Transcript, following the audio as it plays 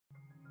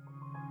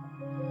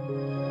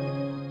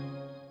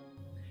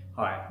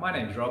Hi, my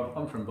name's Rob,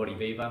 I'm from Body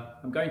Viva.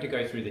 I'm going to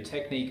go through the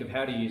technique of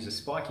how to use a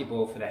spiky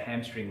ball for the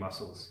hamstring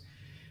muscles.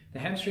 The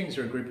hamstrings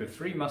are a group of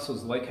 3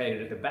 muscles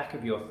located at the back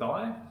of your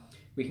thigh.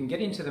 We can get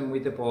into them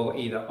with the ball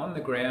either on the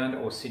ground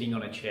or sitting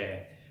on a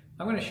chair.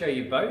 I'm going to show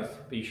you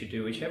both, but you should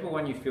do whichever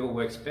one you feel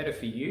works better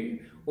for you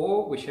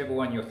or whichever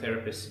one your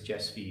therapist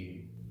suggests for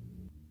you.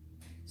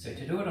 So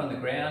to do it on the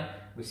ground,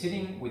 we're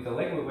sitting with the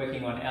leg we're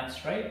working on out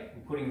straight.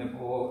 We're putting the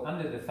ball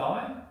under the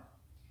thigh.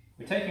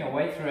 We're taking a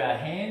weight through our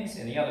hands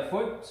and the other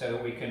foot so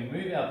that we can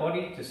move our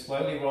body to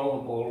slowly roll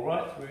the ball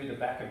right through the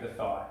back of the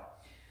thigh.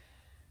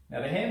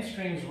 Now the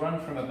hamstrings run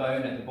from a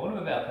bone at the bottom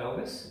of our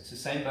pelvis. It's the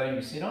same bone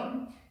you sit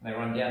on, and they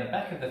run down the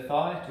back of the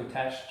thigh to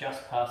attach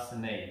just past the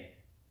knee.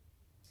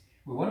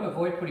 We want to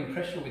avoid putting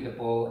pressure with the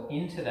ball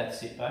into that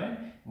sit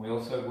bone, and we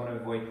also want to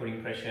avoid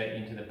putting pressure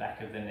into the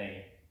back of the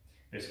knee.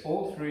 It's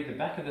all through the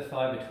back of the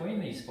thigh between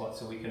these spots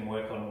that we can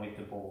work on with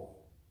the ball.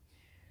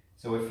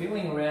 So we're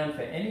feeling around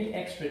for any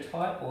extra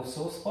tight or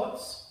sore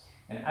spots,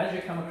 and as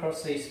you come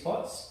across these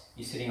spots,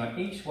 you're sitting on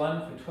each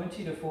one for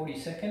 20 to 40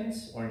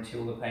 seconds or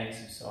until the pain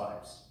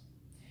subsides.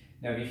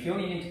 Now if you feel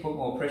you need to put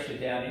more pressure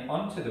down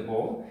onto the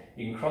ball,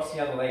 you can cross the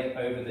other leg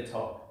over the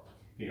top,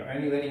 but you're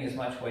only letting as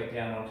much weight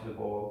down onto the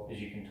ball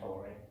as you can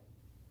tolerate.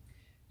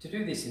 To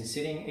do this in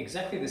sitting,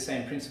 exactly the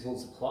same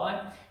principles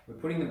apply. We're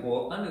putting the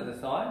ball under the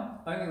thigh,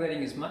 only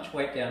letting as much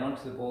weight down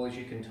onto the ball as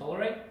you can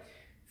tolerate,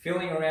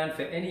 feeling around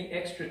for any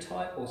extra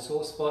tight or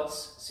sore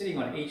spots, sitting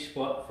on each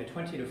spot for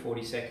 20 to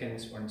 40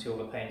 seconds or until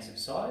the pain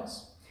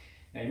subsides.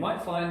 Now you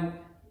might find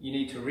you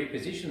need to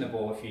reposition the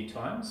ball a few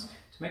times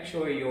to make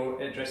sure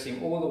you're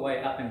addressing all the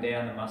way up and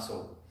down the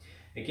muscle.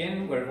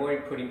 Again, we're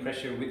avoiding putting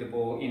pressure with the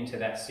ball into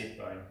that sit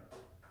bone.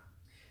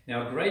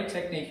 Now a great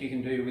technique you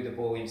can do with the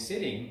ball in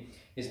sitting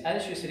is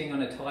as you're sitting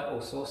on a tight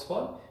or sore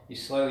spot, you're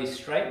slowly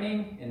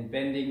straightening and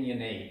bending your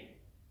knee.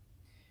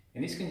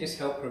 And this can just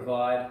help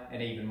provide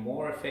an even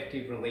more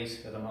effective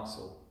release for the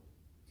muscle.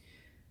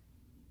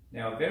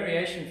 Now a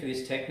variation for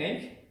this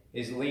technique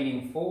is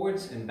leaning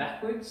forwards and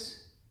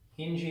backwards,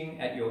 hinging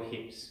at your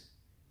hips.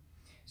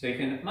 So you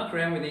can muck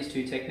around with these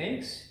two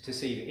techniques to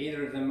see if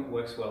either of them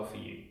works well for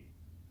you.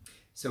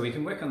 So we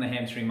can work on the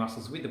hamstring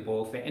muscles with the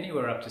ball for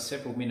anywhere up to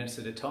several minutes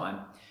at a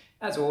time.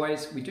 As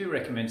always, we do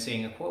recommend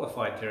seeing a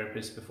qualified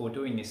therapist before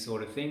doing this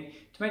sort of thing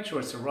to make sure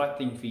it's the right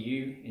thing for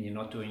you and you're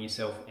not doing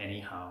yourself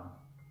any harm.